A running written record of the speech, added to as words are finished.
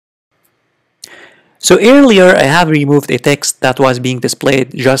So earlier I have removed a text that was being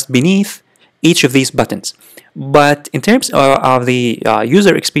displayed just beneath each of these buttons. But in terms of the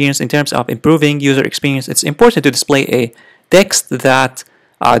user experience, in terms of improving user experience, it's important to display a text that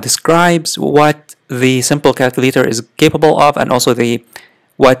describes what the simple calculator is capable of and also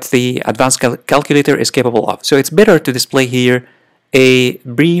what the advanced calculator is capable of. So it's better to display here a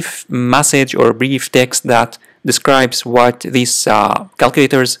brief message or brief text that describes what these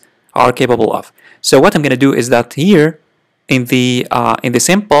calculators are capable of. So what I'm going to do is that here in the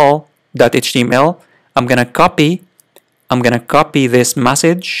simple.html, I'm going to copy this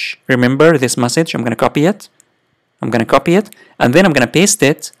message. Remember this message, I'm going to copy it. And then I'm going to paste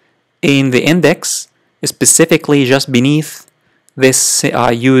it in the index, specifically just beneath this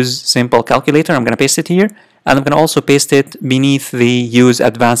use simple calculator. I'm going to paste it here, and I'm going to also paste it beneath the use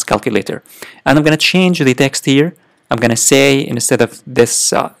advanced calculator. And I'm going to change the text here. I'm going to say, instead of this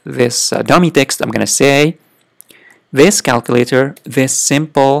dummy text, I'm going to say this calculator, this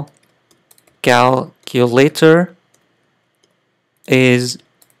simple calculator is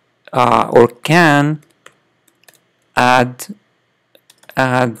or can add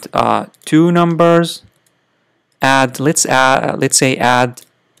two numbers. Let's say add,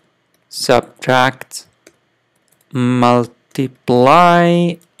 subtract,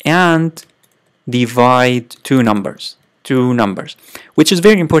 multiply, and divide two numbers, which is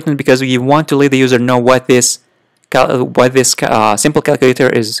very important because we want to let the user know what this simple calculator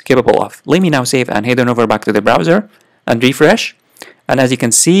is capable of. Let me now save and head on over back to the browser and refresh. And as you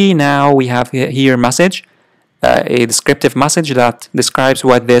can see, now we have here message, a descriptive message that describes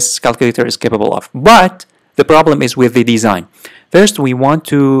what this calculator is capable of. But the problem is with the design. First, we want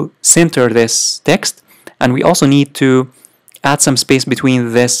to center this text, and we also need to add some space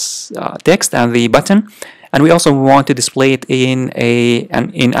between this text and the button, and we also want to display it in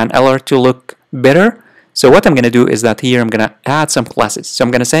an alert to look better. So what I'm going to do is that here I'm going to add some classes. So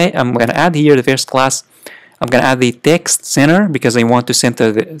I'm going to add here the first class. I'm going to add the text center because I want to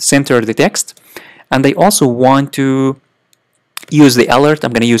center the text, and I also want to use the alert.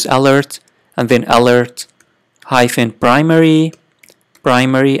 I'm going to use alert and then alert hyphen primary,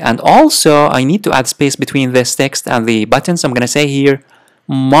 and also I need to add space between this text and the buttons. I'm going to say here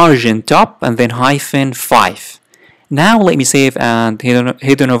margin top and then hyphen 5. Now let me save and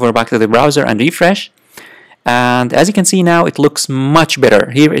head on over back to the browser and refresh. And as you can see now, it looks much better.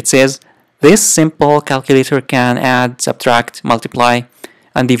 Here it says this simple calculator can add, subtract, multiply,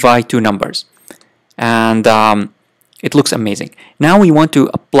 and divide two numbers. And it looks amazing. Now we want to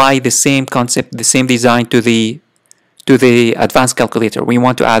apply the same concept, the same design to the advanced calculator. We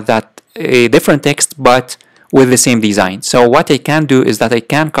want to add that a different text but with the same design. So what I can do is that I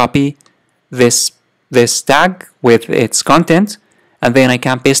can copy this tag with its content, and then I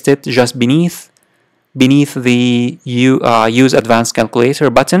can paste it just beneath the use advanced calculator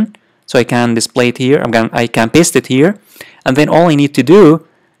button. So I can display it here. I can paste it here, and then all I need to do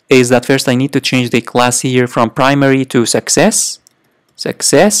is that first I need to change the class here from primary to success,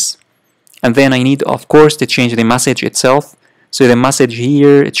 and then I need, of course, to change the message itself. So the message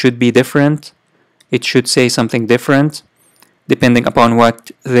here, it should be different. It should say something different depending upon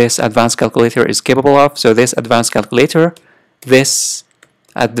what this advanced calculator is capable of. So this advanced calculator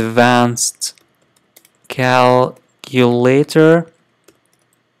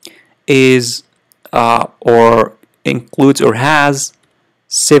is or includes or has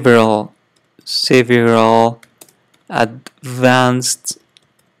several advanced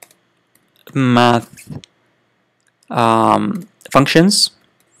math functions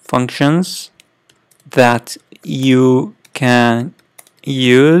that you can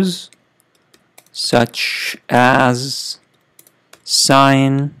use, such as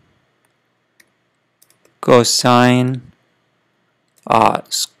sine, cosine,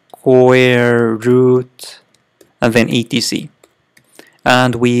 square root, and then etc.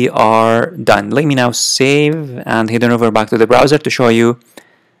 And we are done. Let me now save and head on over back to the browser to show you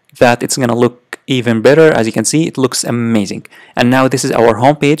that it's going to look even better. As you can see, it looks amazing. And now this is our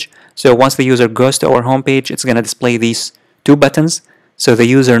home page. So once the user goes to our home page, it's going to display these two buttons, so the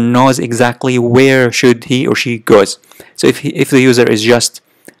user knows exactly where should he or she goes. So if the user is just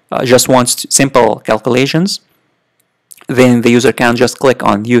wants simple calculations, then the user can just click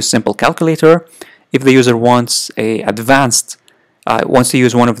on use simple calculator. If the user wants wants to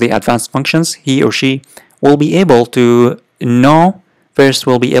use one of the advanced functions, he or she will be able to know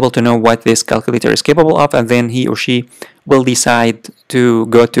what this calculator is capable of, and then he or she will decide to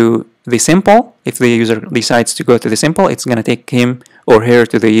go to the simple. If the user decides to go to the simple, it's going to take him or her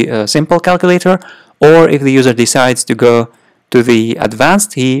to the simple calculator. Or if the user decides to go to the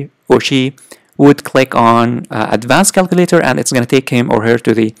advanced, he or she would click on Advanced Calculator, and it's going to take him or her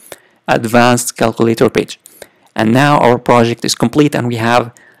to the Advanced Calculator page. And now our project is complete, and we have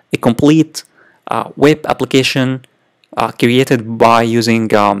a complete web application created by using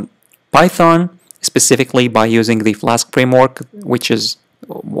Python, specifically by using the Flask framework, which is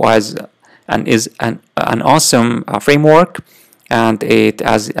an awesome framework. And it,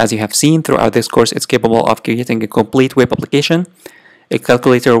 as you have seen throughout this course, it's capable of creating a complete web application, a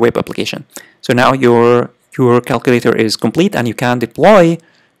calculator web application. So now your calculator is complete, and you can deploy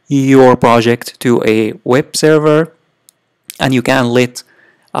your project to a web server, and you can let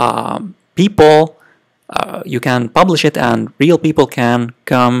people, you can publish it, and real people can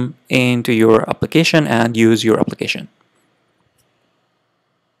come into your application and use your application.